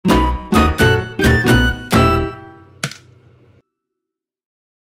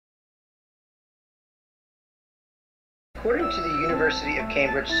According to the University of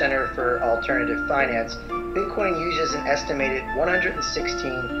Cambridge Center for Alternative Finance, Bitcoin uses an estimated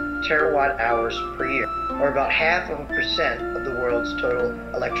 116 terawatt hours per year, or about 0.5% of the world's total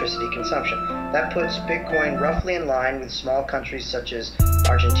electricity consumption. That puts Bitcoin roughly in line with small countries such as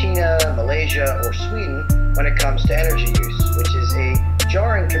Argentina, Malaysia, or Sweden when it comes to energy use, which is a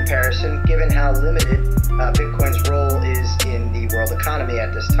jarring comparison given how limited Bitcoin's role is in the world economy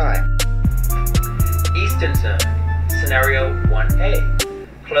at this time. Eastern Zone, Scenario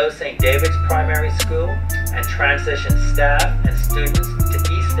 1A. Close St. David's Primary School and transition staff and students to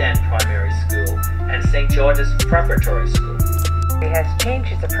East End Primary School and St. George's Preparatory School. He has changed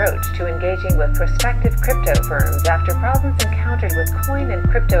his approach to engaging with prospective crypto firms after problems encountered with coin and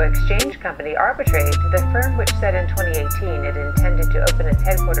crypto exchange company Arbitrade. The firm, which said in 2018 it intended to open its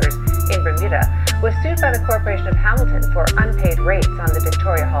headquarters in Bermuda, was sued by the Corporation of Hamilton for unpaid rates on the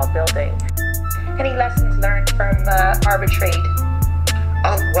Victoria Hall building. Any lessons learned from Arbitrade?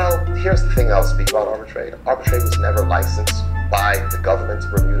 Well, here's the thing I'll speak about Arbitrade. Arbitrade was never licensed by the government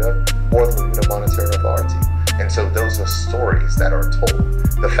of Bermuda or the Bermuda Monetary Authority. And so those are stories that are told.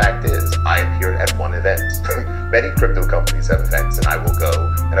 The fact is, I appeared at one event. Many crypto companies have events, and I will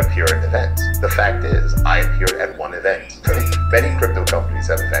go and appear at events. The fact is, I appeared at one event. Many crypto companies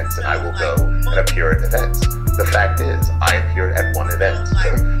have events, and I will go and appear at events. The fact is, I appeared at one event.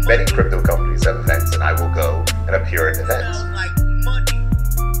 Many crypto companies have events, and I will go and appear at events.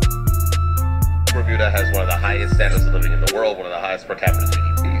 Bermuda has one of the highest standards of living in the world, one of the highest per capita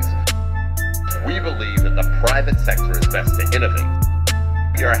GDPs. We believe that the private sector is best to innovate.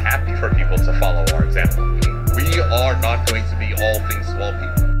 We are happy for people to follow our example. We are not going to be all things to all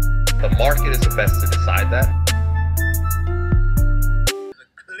people. The market is the best to decide that.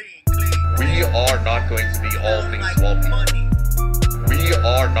 We are not going to be all things to all people. We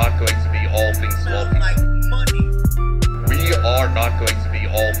are not going to be all things to all people. We are not going to be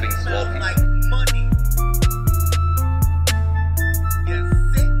all things to all people.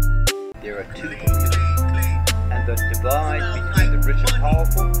 There are two communities, and the divide between the rich and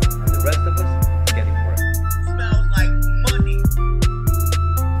powerful and the rest of us is getting worse. Smells like money.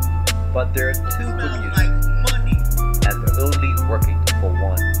 But there are two communities, and they're only working for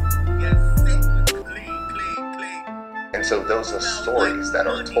one. And so those are stories that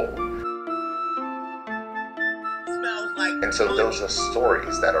are told. And so those are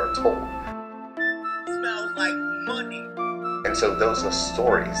stories that are told. Smells like money. And so those are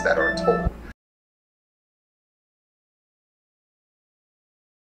stories that are told.